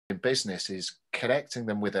in business is connecting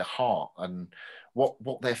them with their heart and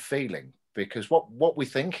what they're feeling, because what we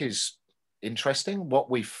think is interesting,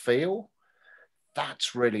 what we feel,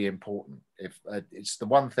 that's really important. If it's the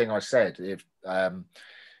one thing I said, if I'm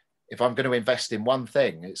going to invest in one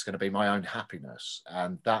thing, it's going to be my own happiness,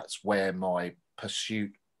 and that's where my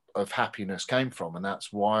pursuit of happiness came from, and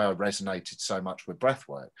that's why I resonated so much with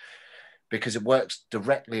breathwork, because it works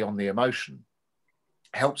directly on the emotion,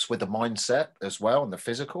 helps with the mindset as well and the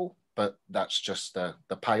physical, but that's just the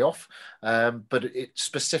payoff. But it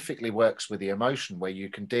specifically works with the emotion, where you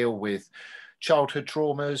can deal with childhood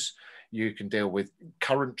traumas, you can deal with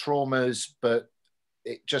current traumas, but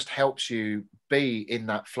it just helps you be in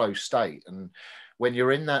that flow state. And when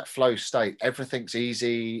you're in that flow state, everything's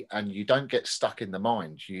easy and you don't get stuck in the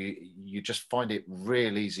mind. You just find it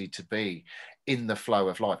real easy to be in the flow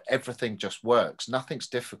of life. Everything just works. Nothing's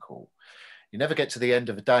difficult. You never get to the end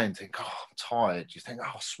of a day and think, oh, I'm tired. You think,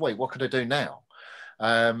 oh, sweet, what can I do now?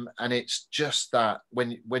 And it's just that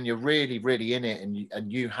when you're really, really in it,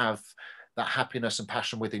 and you have that happiness and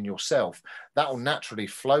passion within yourself, that will naturally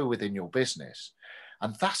flow within your business.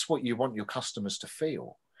 And that's what you want your customers to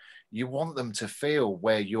feel. You want them to feel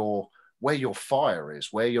where your fire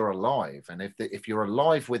is, where you're alive. And if you're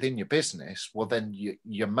alive within your business, well, then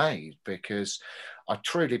you're made, because I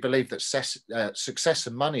truly believe that success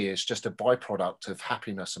and money is just a byproduct of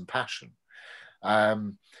happiness and passion.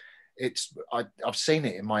 I've seen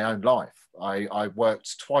it in my own life. I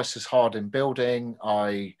worked twice as hard in building.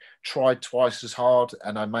 I tried twice as hard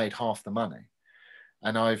and I made half the money.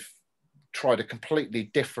 And I've tried a completely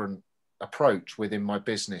different approach within my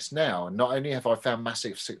business now. And not only have I found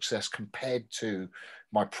massive success compared to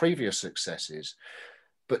my previous successes,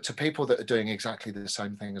 but to people that are doing exactly the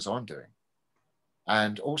same thing as I'm doing.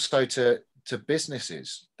 And also to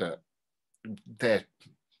businesses that their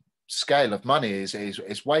scale of money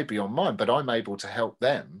is way beyond mine, but I'm able to help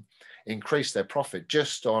them increase their profit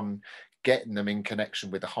just on getting them in connection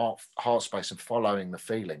with the heart space and following the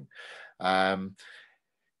feeling.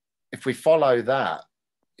 If we follow that,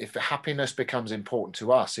 if happiness becomes important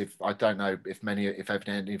to us, I don't know if any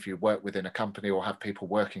of you work within a company or have people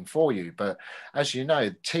working for you, but as you know,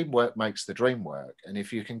 teamwork makes the dream work. And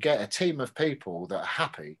if you can get a team of people that are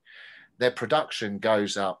happy, their production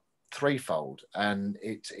goes up threefold. And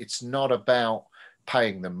it's not about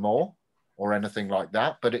paying them more or anything like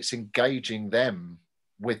that, but it's engaging them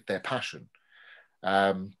with their passion.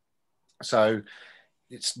 So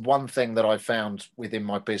it's one thing that I found within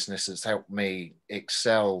my business that's helped me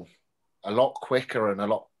excel a lot quicker and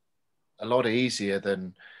a lot easier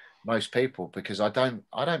than most people, because I don't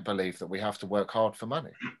believe that we have to work hard for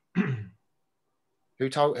money. Who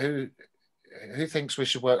thinks we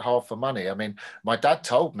should work hard for money? I mean, my dad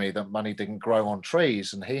told me that money didn't grow on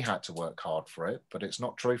trees and he had to work hard for it, but it's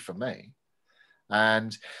not true for me.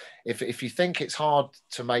 And if you think it's hard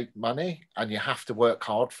to make money and you have to work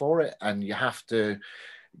hard for it and you have to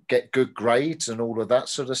get good grades and all of that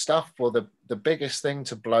sort of stuff, well, the biggest thing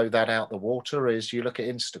to blow that out the water is you look at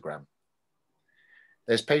Instagram.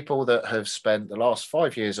 There's people that have spent the last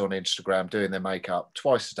 5 years on Instagram doing their makeup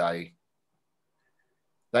twice a day.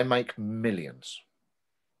 They make millions,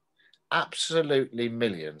 absolutely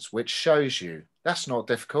millions, which shows you that's not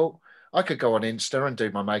difficult. I could go on Insta and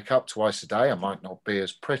do my makeup twice a day. I might not be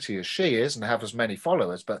as pretty as she is and have as many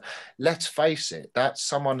followers, but let's face it, that's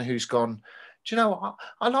someone who's gone, do you know,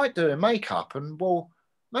 I like doing makeup, and well,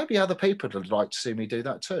 maybe other people would like to see me do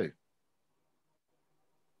that too.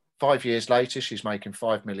 5 years later, she's making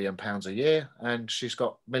 £5 million a year and she's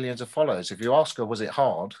got millions of followers. If you ask her, was it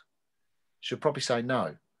hard? She'll probably say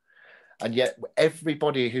no. And yet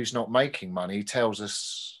everybody who's not making money tells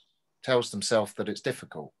themselves that it's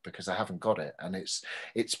difficult because they haven't got it. And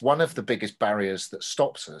it's one of the biggest barriers that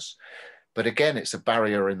stops us. But again, it's a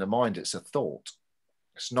barrier in the mind. It's a thought.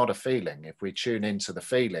 It's not a feeling. If we tune into the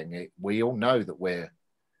feeling, we all know that we're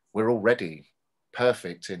already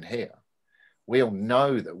perfect in here. We all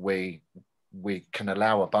know that we can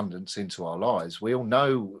allow abundance into our lives. We all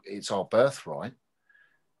know it's our birthright.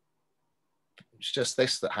 It's just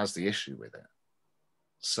this that has the issue with it.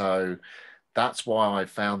 So that's why I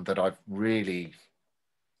found that I've really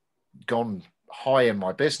gone high in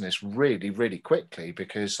my business really, really quickly,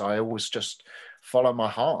 because I always just follow my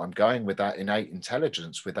heart. I'm going with that innate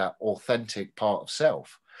intelligence, with that authentic part of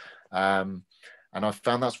self. And I've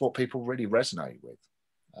found that's what people really resonate with.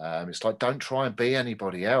 It's like, don't try and be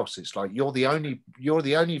anybody else. It's like, you're the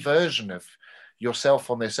only version of yourself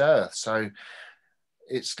on this earth. So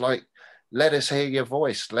it's like, let us hear your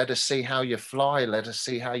voice. Let us see how you fly. Let us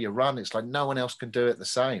see how you run. It's like no one else can do it the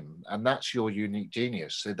same. And that's your unique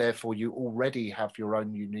genius. So therefore, you already have your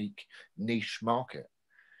own unique niche market.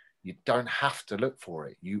 You don't have to look for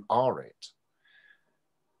it. You are it.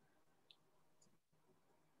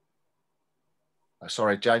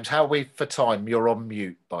 Sorry, James, how are we for time? You're on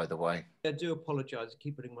mute, by the way. I do apologize. I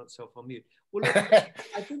keep putting myself on mute. Well, look,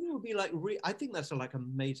 I think it would be like, I think that's like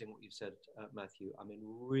amazing what you've said, Matthew. I mean,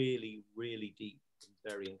 really, really deep and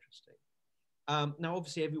very interesting. Now,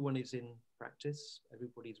 obviously, everyone is in practice.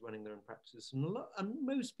 Everybody's running their own practices. And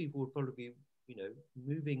most people would probably be, you know,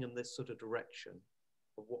 moving in this sort of direction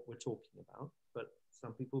of what we're talking about. But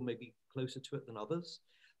some people may be closer to it than others.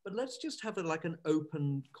 But let's just have like an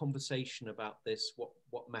open conversation about this,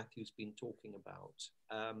 what Matthew's been talking about.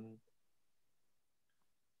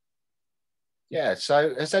 Yeah,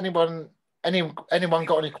 so has anyone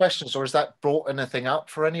got any questions, or has that brought anything up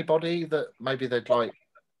for anybody that maybe they'd like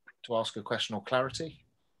to ask a question or clarity?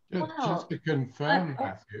 Just to confirm,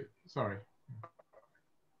 Matthew, sorry.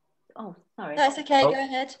 Oh, sorry. That's okay, go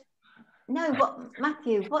ahead. No,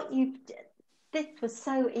 Matthew, this was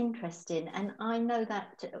so interesting, and I know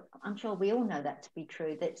that, I'm sure we all know that to be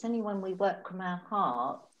true, that it's only when we work from our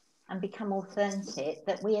heart and become authentic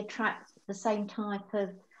that we attract the same type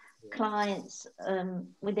of clients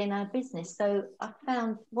within our business. So I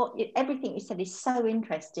found everything you said is so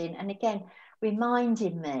interesting, and again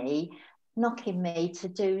reminding me, knocking me to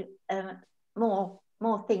do more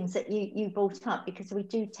things that you brought up, because we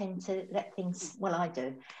do tend to let things, well, I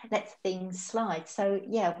do, let things slide. So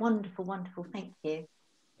yeah, wonderful, wonderful. Thank you.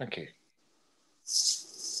 Thank you.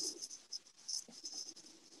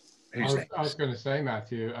 I was going to say,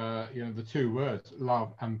 Matthew, you know, the two words,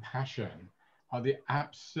 love and passion, are the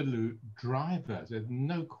absolute drivers. There's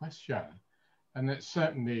no question. And it's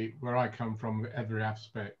certainly where I come from with every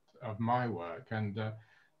aspect of my work. And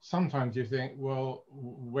sometimes you think, well,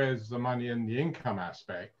 where's the money and the income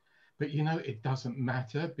aspect? But, you know, it doesn't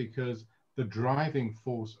matter, because the driving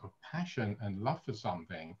force of passion and love for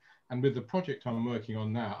something, and with the project I'm working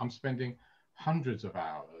on now, I'm spending hundreds of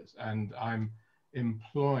hours, and I'm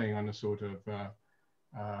employing on a sort of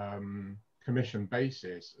commission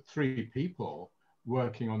basis 3 people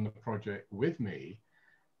working on the project with me.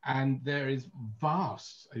 And there is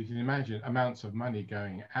vast, you can imagine, amounts of money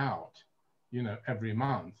going out, you know, every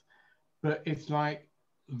month. But it's like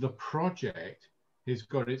the project has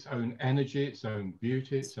got its own energy, its own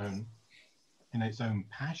beauty, its own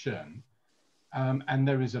passion. And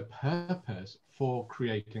there is a purpose for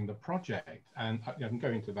creating the project. And I can go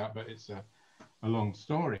into that, but it's a long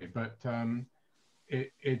story. But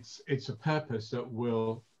it's a purpose that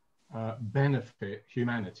will benefit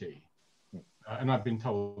humanity. And I've been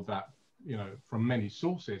told that, you know, from many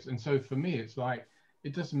sources. And so for me, it's like,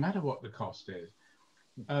 it doesn't matter what the cost is.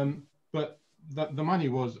 But the money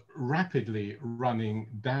was rapidly running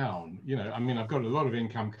down. You know, I mean, I've got a lot of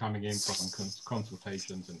income coming in from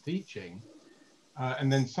consultations and teaching.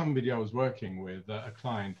 And then somebody I was working with, a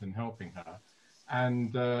client, and helping her.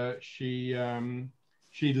 And she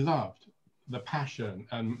loved the passion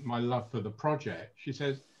and my love for the project. She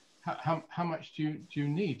says, how much do you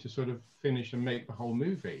need to sort of finish and make the whole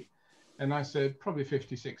movie? And I said, probably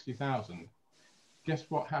 50, 60,000. Guess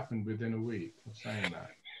what happened within a week of saying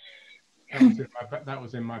that? That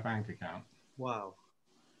was in my bank account. Wow.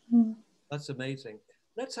 That's amazing.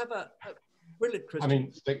 Let's have a brilliant Christian. I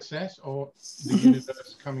mean, success or the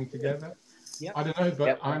universe coming together? Yep. I don't know,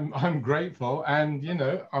 but I'm grateful, and you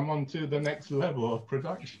know, I'm on to the next level of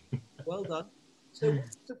production. Well done. So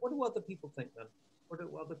what do other people think then? What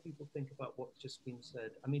do other people think about what's just been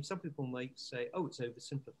said? I mean, some people might say, oh, it's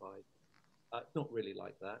oversimplified. It's not really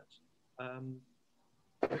like that.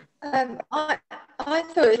 I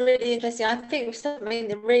thought it was really interesting. I think something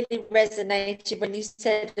that really resonated when you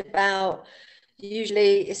said about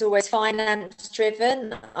usually it's always finance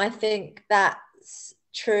driven. I think that's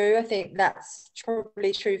true. I think that's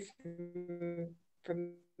probably true for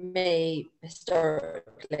me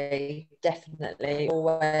historically, definitely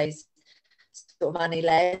always sort of money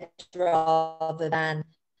led rather than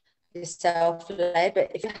yourself led.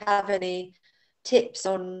 But if you have any tips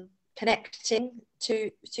on connecting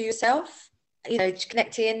to yourself, you know,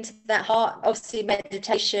 connecting into that heart, obviously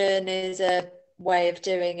meditation is a way of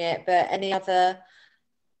doing it, but any other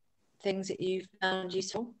things that you found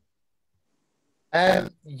useful?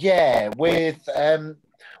 Yeah,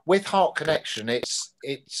 with heart connection, it's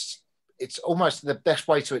almost the best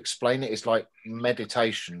way to explain it is like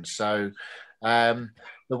meditation. So the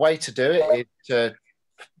way to do it is to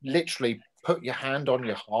literally put your hand on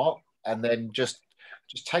your heart and then just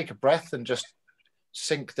take a breath and just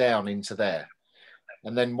sink down into there.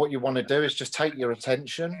 And then what you want to do is just take your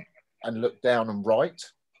attention and look down and write.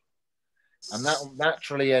 And that will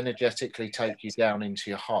naturally energetically take you down into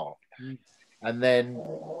your heart. And then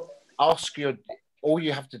all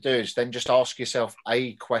you have to do is then just ask yourself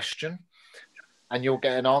a question, and you'll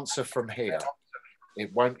get an answer from here.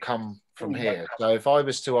 It won't come from here. So if I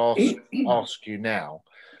was to ask you now,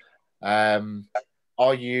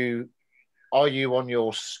 are you on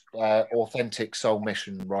your authentic soul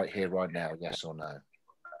mission right here, right now? Yes or no?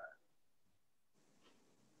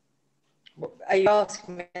 Are you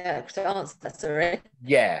asking me to answer that, sorry?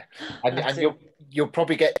 Yeah, and you'll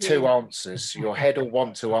probably get two answers. Your head will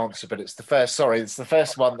want to answer, but it's the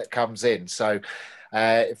first one that comes in. So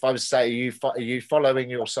if I was to say, are you following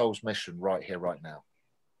your soul's mission right here, right now?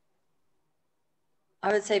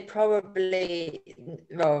 I would say probably,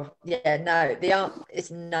 well, yeah, no. The answer is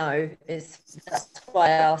no. That's why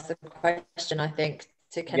I asked the question, I think,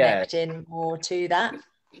 to connect in more to that.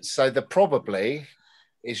 So the probably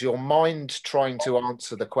is your mind trying to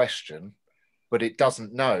answer the question, but it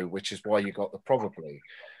doesn't know, which is why you got the probably.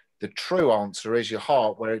 The true answer is your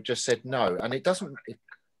heart, where it just said no. And it doesn't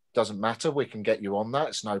matter. We can get you on that.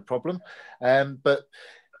 It's no problem. But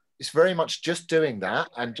it's very much just doing that.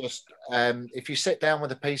 And just if you sit down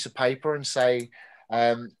with a piece of paper and say,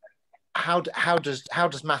 how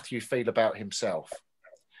does Matthew feel about himself?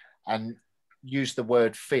 And use the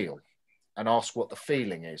word feel and ask what the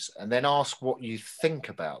feeling is, and then ask what you think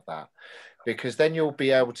about that, because then you'll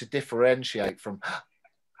be able to differentiate from,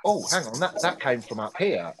 oh, hang on, that came from up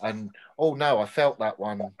here, and oh no, I felt that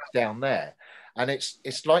one down there. And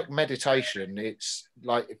it's like meditation. It's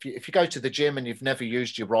like if you go to the gym and you've never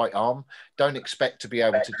used your right arm, don't expect to be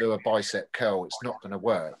able to do a bicep curl. It's not going to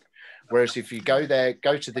work. Whereas if you go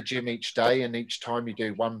to the gym each day, and each time you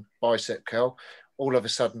do one bicep curl, all of a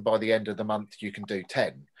sudden by the end of the month you can do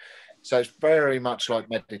 10. So it's very much like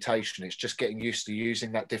meditation. It's just getting used to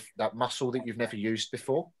using that muscle that you've never used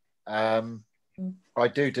before. I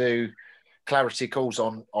do clarity calls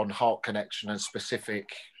on heart connection and specific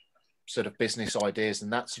sort of business ideas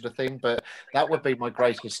and that sort of thing. But that would be my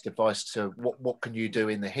greatest advice to what can you do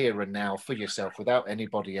in the here and now for yourself without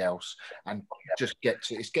anybody else, and just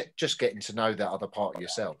getting to know that other part of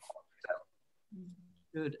yourself.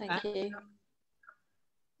 Good. Thank you.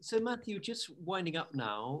 So Matthew, just winding up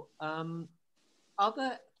now,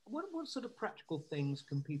 what sort of practical things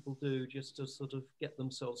can people do just to sort of get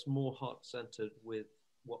themselves more heart-centered with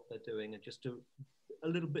what they're doing, and just do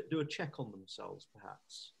a check on themselves,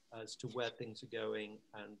 perhaps, as to where things are going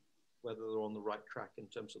and whether they're on the right track in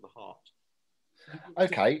terms of the heart?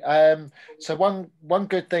 Okay, so one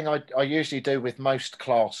good thing I usually do with most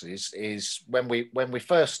classes is when we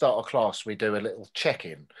first start a class, we do a little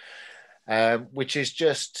check-in. Which is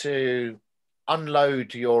just to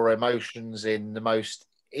unload your emotions in the most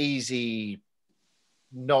easy,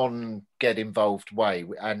 non-get involved way.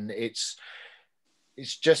 And it's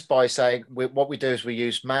just by saying, what we do is we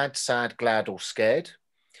use mad, sad, glad, or scared.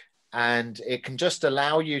 And it can just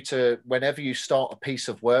allow you to, whenever you start a piece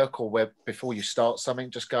of work, or before you start something,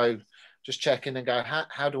 just check in and go,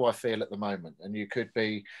 how do I feel at the moment? And you could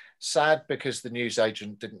be sad because the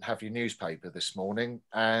newsagent didn't have your newspaper this morning,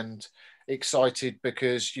 and excited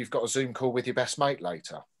because you've got a Zoom call with your best mate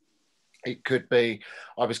later. It could be,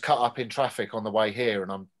 I was cut up in traffic on the way here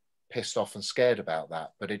and I'm pissed off and scared about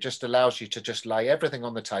that. But it just allows you to just lay everything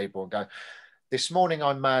on the table and go, this morning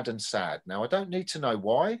I'm mad and sad. Now I don't need to know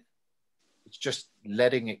why. It's just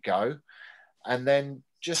letting it go. And then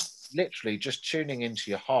just literally just tuning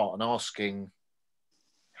into your heart and asking,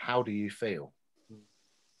 how do you feel?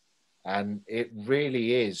 And it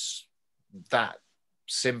really is that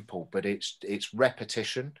simple, but it's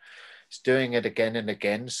repetition. It's doing it again and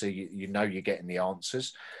again, so you know you're getting the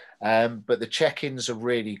answers. But the check-ins are a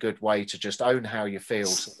really good way to just own how you feel,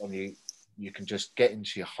 so when you can just get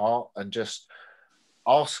into your heart and just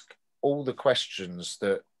ask all the questions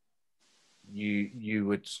that you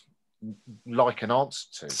would like an answer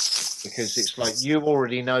to, because it's like you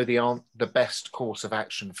already know the best course of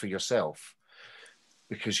action for yourself,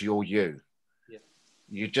 because you're you.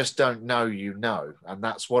 You just don't know, and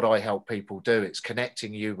that's what I help people do. It's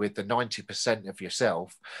connecting you with the 90% of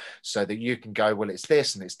yourself, so that you can go, well, it's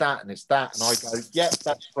this and it's that and it's that, and I go, yeah,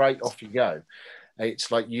 that's great, off you go.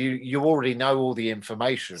 It's like you already know all the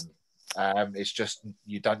information. It's just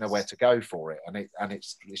you don't know where to go for it, and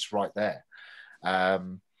it's right there.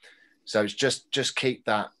 So it's just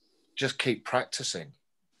keep practicing.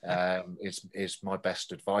 Is my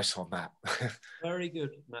best advice on that. Very good,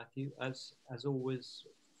 Matthew. As always,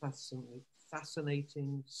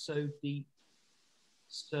 fascinating, so deep,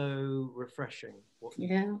 so refreshing what you're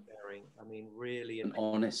sharing. I mean, really, and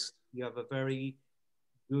honest. You have a very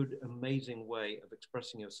good, amazing way of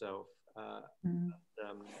expressing yourself.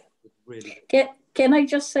 Really. Can I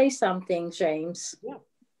just say something, James? Yeah.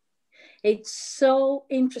 It's so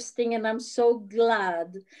interesting, and I'm so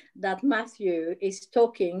glad that Matthew is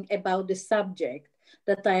talking about the subject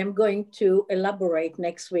that I am going to elaborate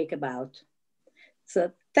next week about.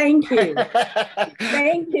 So thank you.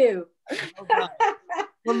 Thank you.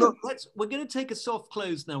 Well, look, we're going to take a soft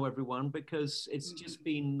close now, everyone, because it's just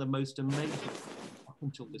been the most amazing up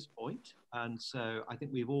until this point. And so I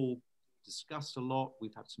think we've all discussed a lot.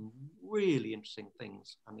 We've had some really interesting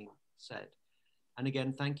things, said. And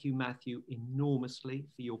again, thank you, Matthew, enormously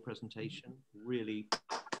for your presentation. Really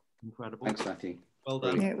incredible. Thanks, Matthew. Well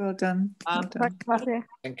done. Yeah, well done. Well done. Thanks, Matthew.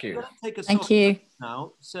 Thank you. Thank you.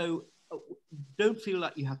 Now, so don't feel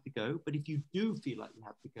like you have to go, but if you do feel like you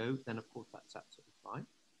have to go, then of course that's absolutely fine.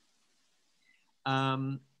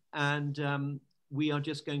 We are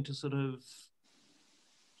just going to sort of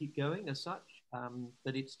keep going as such,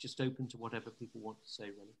 but it's just open to whatever people want to say,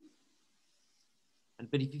 really.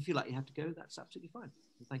 But if you feel like you have to go, that's absolutely fine.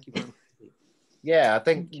 Thank you very much. Yeah, I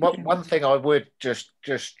think one thing I would just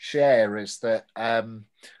share is that I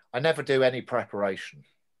never do any preparation.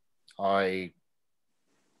 I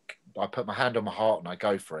put my hand on my heart and I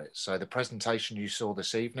go for it. So the presentation you saw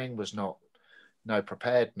this evening was no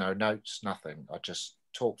prepared, no notes, nothing. I just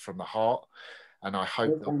talk from the heart, and I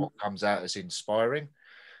hope that what comes out is inspiring.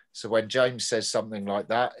 So when James says something like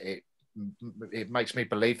that, it makes me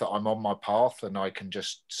believe that I'm on my path and I can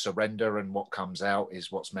just surrender, and what comes out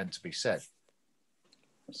is what's meant to be said.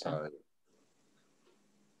 So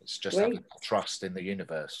it's just having trust in the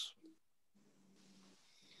universe.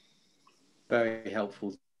 Very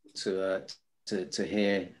helpful to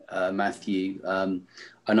hear, Matthew.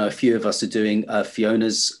 I know a few of us are doing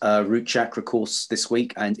Fiona's root chakra course this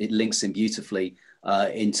week, and it links in beautifully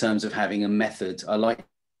in terms of having a method. I like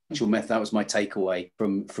your method. That was my takeaway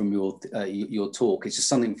from your talk. It's just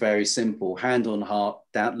something very simple: hand on heart,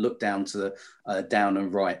 down, look down to the down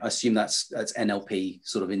and right. I assume that's NLP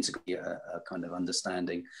sort of integrate a kind of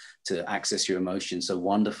understanding to access your emotions. So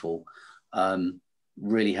wonderful.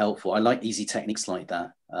 Really helpful. I like easy techniques like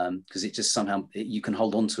that because it just somehow you can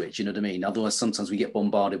hold on to it. You know what I mean? Otherwise, sometimes we get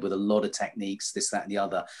bombarded with a lot of techniques, this, that, and the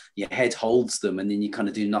other. Your head holds them, and then you kind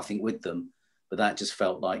of do nothing with them. But that just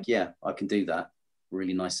felt like, yeah, I can do that.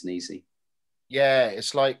 Really nice and easy. Yeah,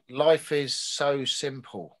 it's like life is so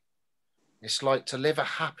simple. It's like to live a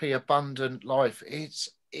happy, abundant life. It's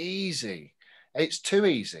easy. It's too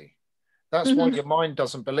easy. That's why your mind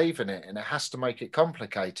doesn't believe in it, and it has to make it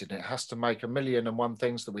complicated. It has to make 1,000,001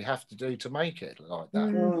 things that we have to do to make it like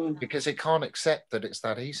that, because it can't accept that it's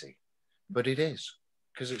that easy. But it is,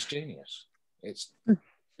 because it's genius. It's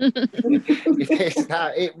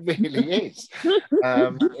it really is.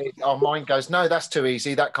 Our mind goes, no, that's too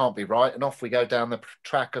easy. That can't be right, and off we go down the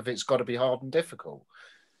track of it's got to be hard and difficult.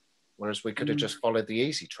 Whereas we could have just followed the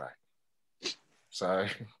easy track. So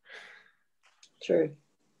true.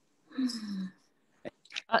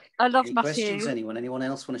 I love Any Matthew. questions? Anyone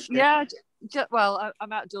else want to share? Yeah, well,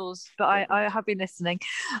 I'm outdoors, but I have been listening.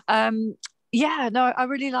 Yeah, no, I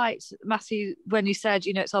really liked, Matthew, when you said,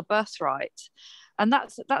 it's our birthright. And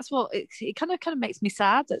that's what it kind of makes me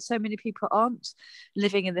sad that so many people aren't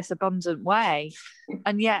living in this abundant way.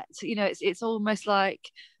 And yet, it's almost like,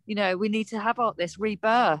 we need to have this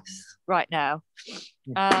rebirth right now,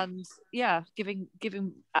 and giving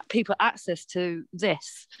people access to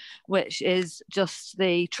this, which is just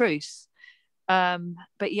the truth.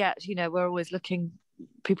 But yet, we're always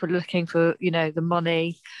people are looking for, the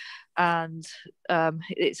money, and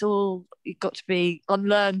it's all got to be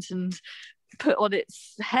unlearned and put on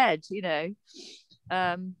its head,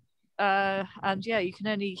 and you can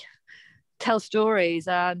only tell stories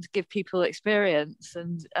and give people experience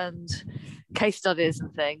and case studies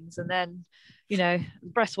and things, and then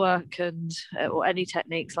breath work and or any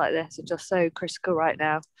techniques like this are just so critical right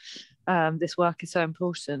now. This work is so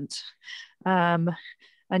important, and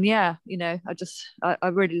I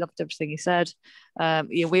really loved everything you said.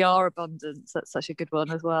 We are abundance. That's such a good one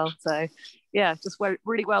as well. So just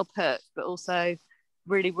really well put, but also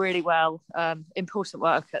really, really well important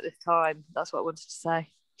work at this time. That's what I wanted to say.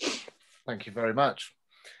 Thank you very much.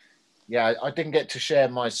 Yeah, I didn't get to share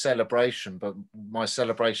my celebration, but my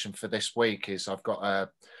celebration for this week is I've got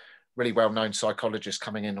a really well-known psychologist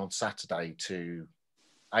coming in on Saturday to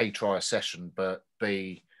A, try a session, but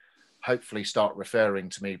B, hopefully start referring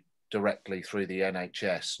to me directly through the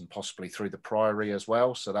NHS and possibly through the Priory as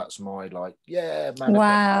well. So that's my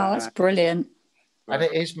wow, that's brilliant. And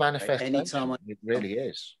it is manifestation. Anytime it really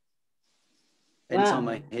is. Anytime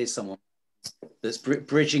I hear someone that's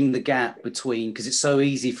bridging the gap between, because it's so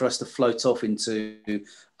easy for us to float off into,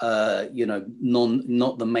 you know,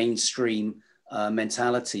 not the mainstream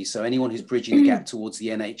mentality. So anyone who's bridging the gap towards the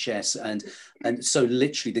NHS, and so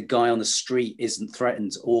literally the guy on the street isn't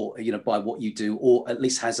threatened, or, you know, by what you do, or at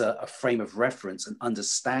least has a frame of reference and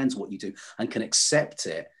understands what you do and can accept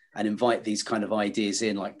it and invite these kind of ideas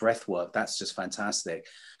in, like breath work. That's just fantastic.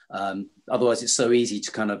 Otherwise, it's so easy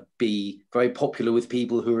to kind of be very popular with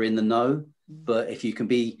people who are in the know. But if you can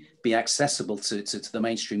be accessible to the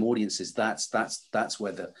mainstream audiences, that's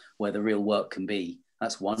where the real work can be.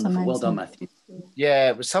 That's wonderful. Well done, Matthew. Yeah,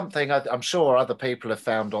 it was something I'm sure other people have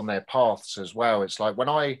found on their paths as well. It's like when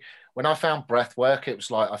I found breath work, it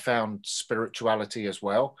was like I found spirituality as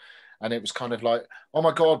well. And it was kind of like, oh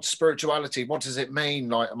my God, spirituality, what does it mean?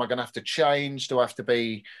 Like, am I going to have to change? Do I have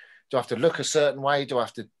to look a certain way? Do I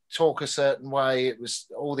have to talk a certain way? It was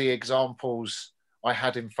all the examples I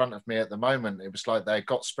had in front of me at the moment. It was like they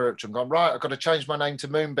got spiritual and gone, right, I've got to change my name to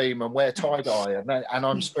Moonbeam and wear tie-dye and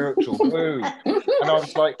I'm spiritual. Woo. And I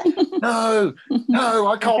was like, no,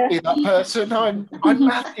 I can't be that person. I'm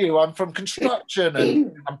Matthew. I'm from construction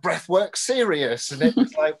and I'm breathwork serious. And it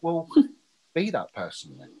was like, well, be that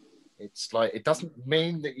person then. It's like, it doesn't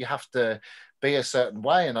mean that you have to be a certain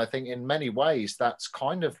way. And I think in many ways, that's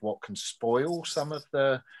kind of what can spoil some of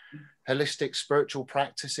the holistic spiritual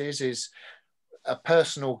practices. Is a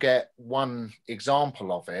person will get one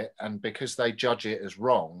example of it, and because they judge it as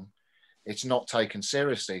wrong, it's not taken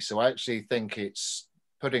seriously. So I actually think it's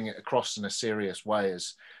putting it across in a serious way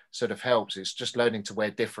as sort of helps. It's just learning to wear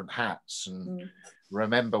different hats and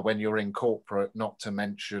remember when you're in corporate not to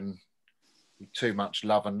mention too much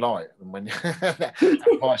love and light, and when and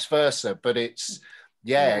vice versa. But it's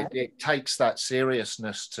it takes that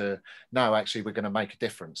seriousness to no, actually we're going to make a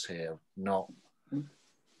difference here, not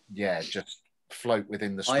just float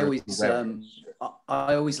within the spiritual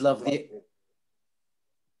I always love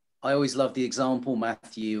the example,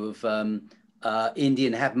 Matthew, of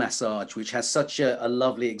Indian head massage, which has such a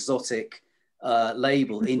lovely exotic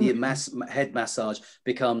label. Indian head massage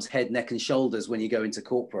becomes head, neck and shoulders when you go into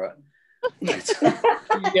corporate. I just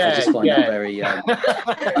find that very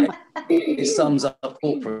it sums up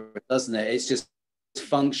corporate, doesn't it? It's just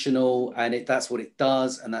functional, and that's what it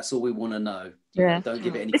does, and that's all we want to know. Don't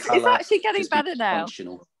give it any color. It's actually getting better now.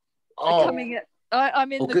 Functional. I'm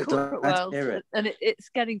in the corporate world, and it's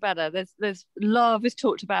getting better. There's love is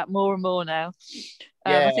talked about more and more now.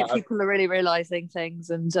 I think people are really realizing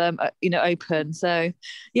things and open. So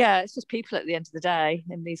it's just people at the end of the day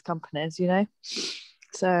in these companies,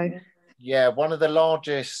 So one of the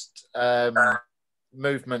largest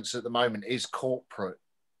movements at the moment is corporate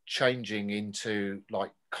changing into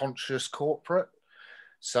like conscious corporate.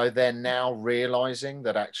 So they're now realizing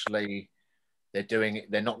that actually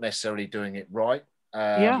they're not necessarily doing it right.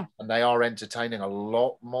 And they are entertaining a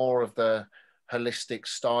lot more of the holistic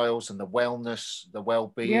styles and the wellness, the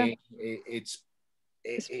well-being. It's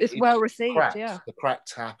well received. The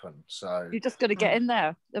cracks happen. So you just got to get in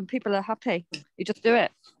there and people are happy. You just do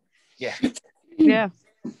it.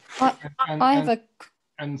 I have a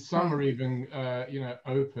and some are even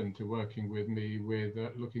open to working with me with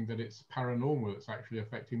looking that it's paranormal that's actually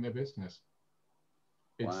affecting their business.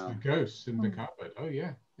 It's the ghosts in the cupboard. Oh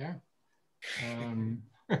yeah.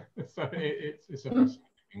 So it's a fascinating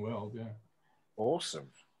world. Awesome.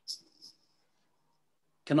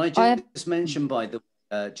 Can I just mention, by the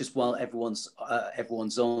just while everyone's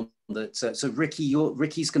on that, so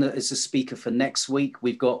Ricky's is a speaker for next week.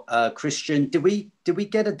 We've got Christian. Did we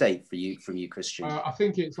get a date from you, Christian? I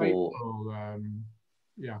think it's April.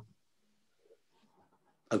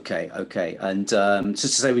 Okay. And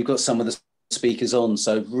just to say, we've got some of the speakers on,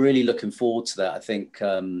 so really looking forward to that. I think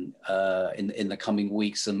in the coming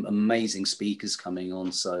weeks, some amazing speakers coming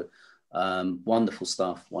on. So wonderful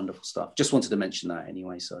stuff. Just wanted to mention that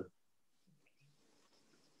anyway. So.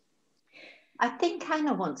 I think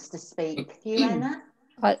Anna wants to speak. Do you, Anna?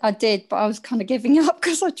 I did, but I was kind of giving up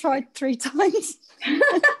because I tried 3 times.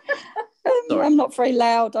 I'm not very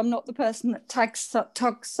loud. I'm not the person that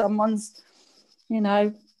tugs someone's,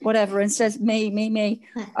 whatever, and says me.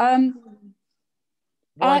 I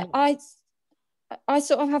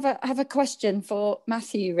sort of have a question for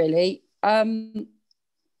Matthew, really.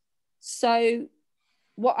 So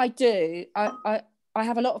what I do, I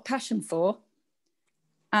have a lot of passion for,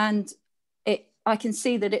 and I can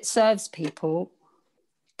see that it serves people,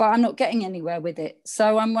 but I'm not getting anywhere with it.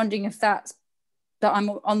 So I'm wondering if that I'm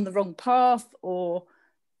on the wrong path, or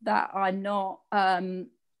that I'm not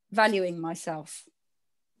valuing myself.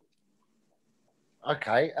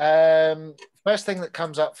 Okay. First thing that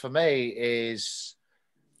comes up for me is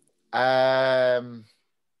around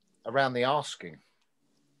the asking.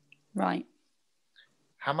 Right.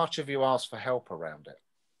 How much have you asked for help around it?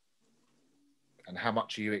 And how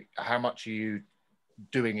much are you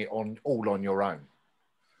doing it all on your own?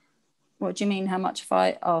 What do you mean? How much have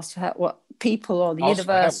I asked for help? What, people or the Ask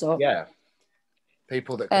for help, universe? Or yeah,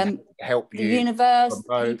 people that can help the you. universe,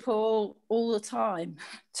 promote. people, all the time.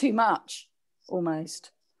 Too much,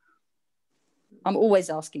 almost. I'm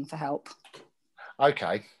always asking for help.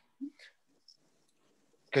 Okay.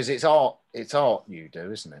 Because it's art you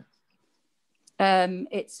do, isn't it?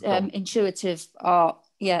 It's intuitive art,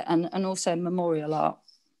 yeah, and also memorial art.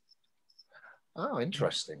 Oh,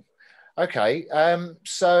 interesting. Okay.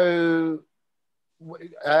 So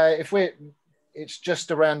if it's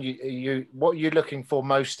just around you, what are you looking for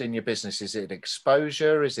most in your business? Is it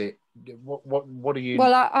exposure? Is it what are you?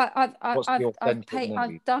 Well,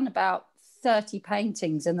 I've done about 30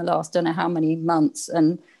 paintings in the last don't know how many months,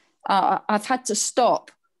 and I've had to stop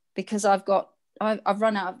because I've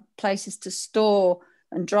run out of places to store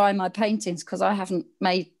and dry my paintings because I haven't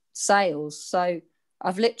made sales. So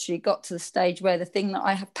I've literally got to the stage where the thing that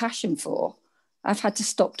I have passion for, I've had to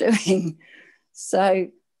stop doing. So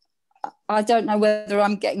I don't know whether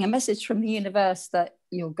I'm getting a message from the universe that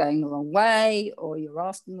you're going the wrong way or you're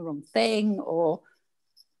asking the wrong thing, or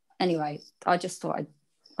anyway, I just thought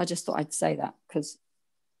I'd say that because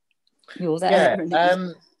you're there. Yeah.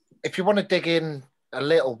 If you want to dig in a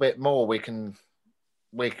little bit more, we can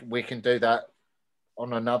do that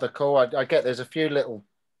on another call. I get there's a few little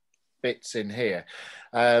bits in here.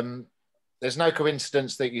 There's no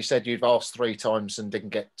coincidence that you said you've asked 3 times and didn't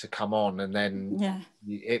get to come on, and then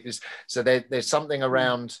it was so there's something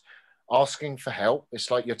around asking for help.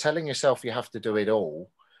 It's like you're telling yourself you have to do it all,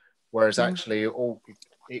 whereas actually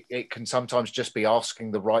it can sometimes just be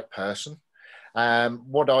asking the right person.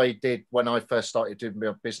 What I did when I first started doing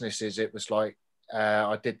my business is it was like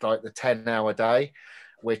I did like the 10-hour day,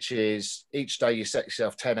 which is each day you set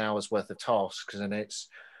yourself 10 hours worth of tasks, and it's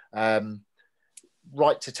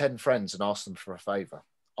write to 10 friends and ask them for a favor.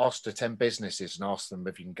 Ask to 10 businesses and ask them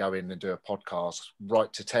if you can go in and do a podcast.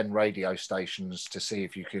 Write to 10 radio stations to see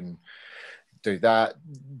if you can do that.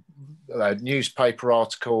 Newspaper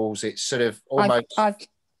articles. It's sort of almost. I've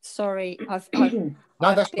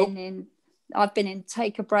been in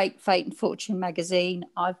Take a Break, Fate and Fortune magazine.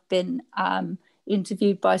 I've been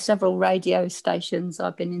interviewed by several radio stations.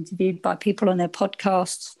 I've been interviewed by people on their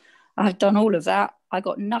podcasts. I've done all of that. I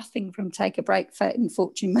got nothing from Take a Break, Fate and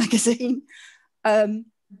Fortune magazine. I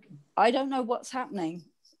don't know what's happening.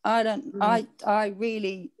 I'm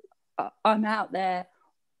out there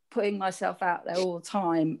putting myself out there all the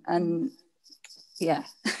time, and yeah.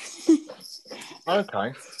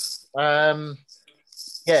 Okay. Yeah,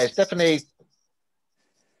 it's definitely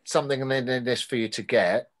something in this for you to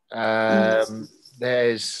get.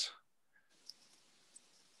 There's,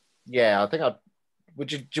 I think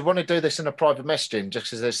do you want to do this in a private messaging just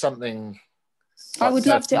because there's something? I would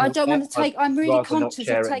love to. I don't want to take, I'm really conscious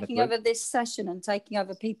of taking over this session and taking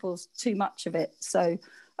over people's too much of it. So,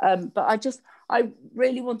 but I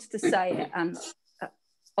really wanted to say it. And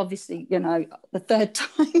obviously, the third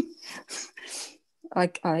time,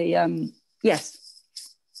 yes.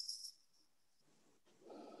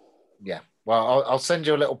 Yeah. Well, I'll send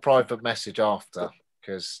you a little private message after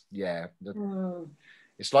because,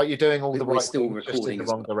 it's like you're doing all the right things just in the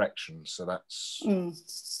wrong direction. So that's,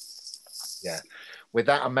 with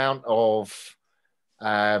that amount of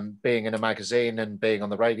being in a magazine and being on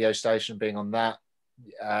the radio station, being on that,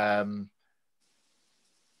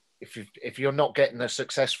 if you're not getting the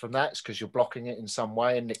success from that, it's because you're blocking it in some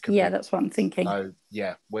way, and it could be. That's what I'm thinking. So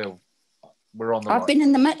we're on the. I've been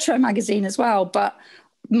in the Metro magazine as well, but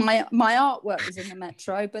my artwork was in the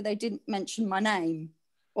Metro, but they didn't mention my name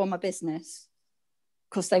or my business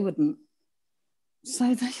because they wouldn't.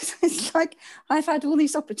 So it's like I've had all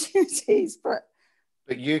these opportunities, but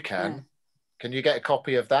you can. Yeah. Can you get a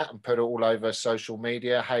copy of that and put it all over social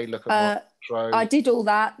media? Hey, look at Metro. I did all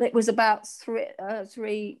that. It was about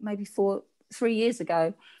 3 years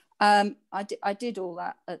ago. I did all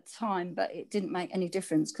that at the time, but it didn't make any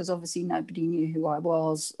difference because obviously nobody knew who I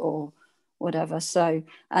was or whatever. So,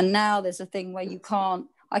 and now there's a thing where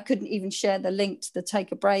I couldn't even share the link to the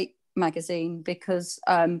Take a Break magazine because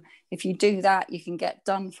if you do that, you can get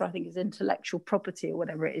done for, I think it's intellectual property or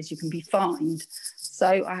whatever it is, you can be fined.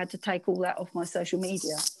 So I had to take all that off my social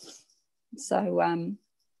media. So,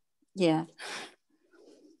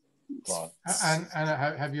 Right. And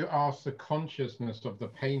have you asked the consciousness of the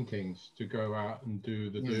paintings to go out and do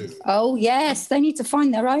the do? Oh yes, they need to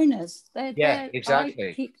find their owners. Yeah,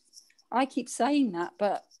 exactly. I keep saying that,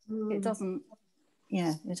 but it doesn't.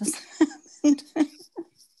 Yeah, it doesn't.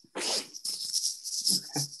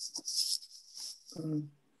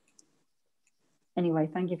 Anyway,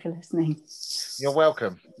 thank you for listening. You're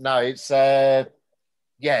welcome. No, it's yeah,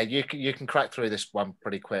 you can crack through this one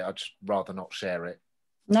pretty quick. I'd just rather not share it.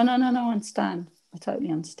 No, I understand. I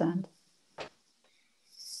totally understand.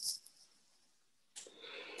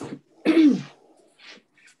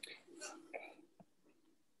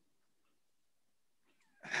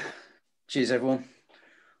 Cheers, everyone.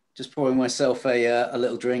 Just pouring myself a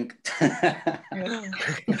little drink. I'm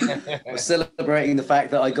celebrating the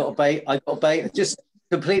fact that I got a bait. Just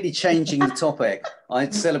completely changing the topic.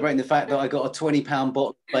 I'm celebrating the fact that I got a £20 bottle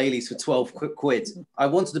of Baileys for 12 quid. I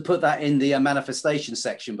wanted to put that in the manifestation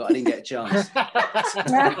section, but I didn't get a chance.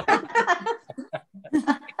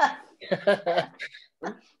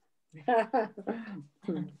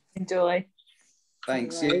 Enjoy.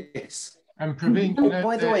 Thanks. Yes. And Praveen,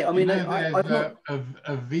 by the way, I mean, I've not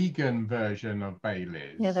a vegan version of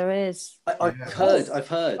Baileys. Yeah, there is. I've heard.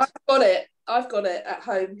 I've got it at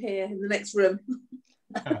home here in the next room.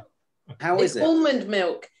 How is it? Almond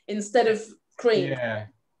milk instead of cream. Yeah.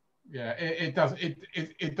 It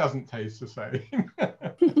doesn't taste the same.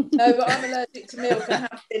 No, but I'm allergic to milk and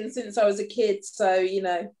have been since I was a kid. So me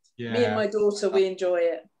and my daughter, we enjoy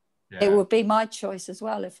it. Yeah. It would be my choice as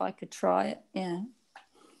well if I could try it. Yeah.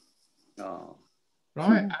 Oh.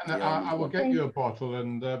 Right, and I will get you a bottle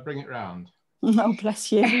and bring it round. Oh,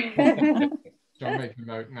 bless you. So I'm making a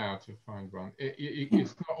note now to find one.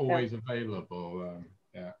 It's not always available.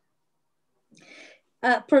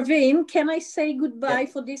 Praveen, can I say goodbye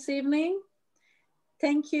for this evening?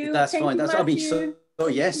 Thank you. That's Thank fine. you,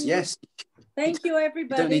 Yes. Thank you,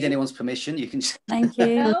 everybody. You don't need anyone's permission. You can just... Thank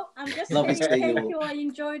you. No, I'm just saying thank you. I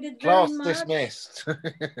enjoyed it very Class much. Dismissed.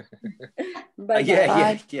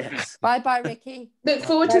 Yes. Bye, Ricky. Look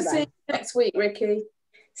forward to seeing you next week, Ricky.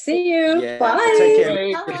 See you. Yeah. Bye. Take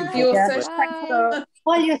care. Bye.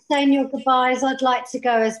 While you're saying your goodbyes, I'd like to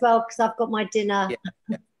go as well because I've got my dinner.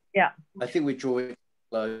 Yeah. I think we're drawing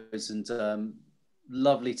close, and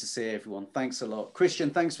lovely to see everyone. Thanks a lot.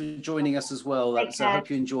 Christian, thanks for joining us as well. I hope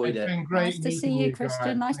you enjoyed it. It's been great. Nice to see you,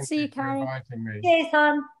 Christian. Nice to see you, Carol. Cheers,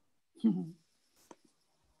 hon.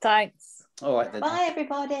 Thanks. All right then. Bye,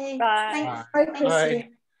 everybody. Bye. Thanks. Bye.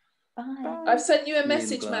 Bye. I've sent you a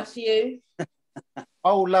message, Matthew.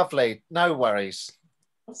 Oh, lovely. No worries.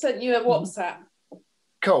 I've sent you a WhatsApp.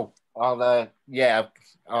 Cool. I'll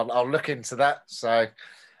look into that. So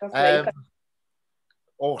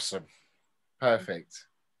awesome. Perfect.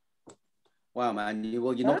 Wow, man. You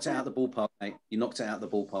knocked it out of the ballpark, mate. You knocked it out of the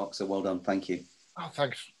ballpark. So well done. Thank you. Oh,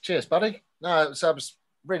 thanks. Cheers, buddy. No, so it was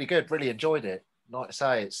really good. Really enjoyed it. Like I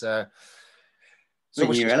say, it's in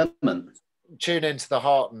your element. Tune into the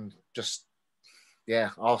heart and just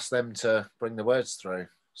ask them to bring the words through.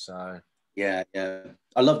 So yeah.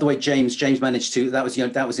 I love the way James managed to. That was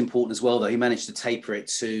important as well. Though he managed to taper it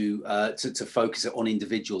to focus it on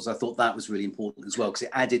individuals. I thought that was really important as well because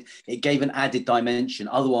it gave an added dimension.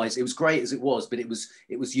 Otherwise, it was great as it was, but it was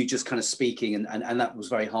you just kind of speaking and that was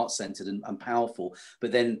very heart centered and powerful.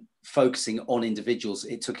 But then focusing on individuals,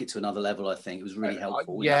 it took it to another level. I think it was really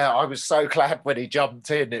helpful. I was so glad when he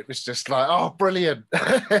jumped in. It was just like, oh, brilliant.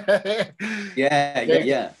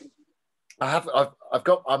 Yeah.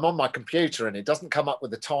 I'm on my computer and it doesn't come up with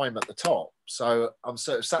the time at the top. So I'm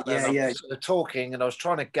sort of sat there and I'm sort of talking and I was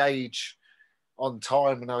trying to gauge on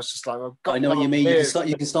time and I was just like, I know what you mean. You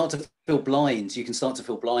can start to feel blind. You can start to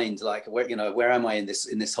feel blind. Like where am I in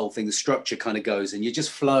this whole thing? The structure kind of goes and you're just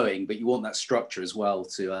flowing, but you want that structure as well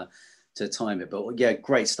to time it. But yeah,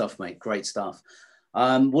 great stuff, mate. Great stuff.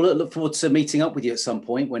 We'll look forward to meeting up with you at some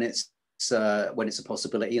point when it's a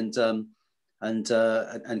possibility and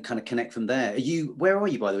kind of connect from there. Where are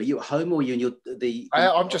you, by the way? Are you at home or are you in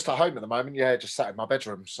I'm just at home at the moment. Yeah, just sat in my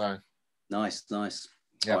bedroom. So nice. Yeah.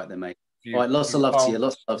 All right then, mate. All right, lots of love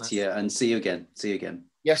to you, and see you again.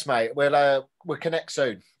 Yes, mate. We'll connect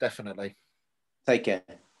soon, definitely. Take care.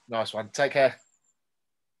 Nice one. Take care.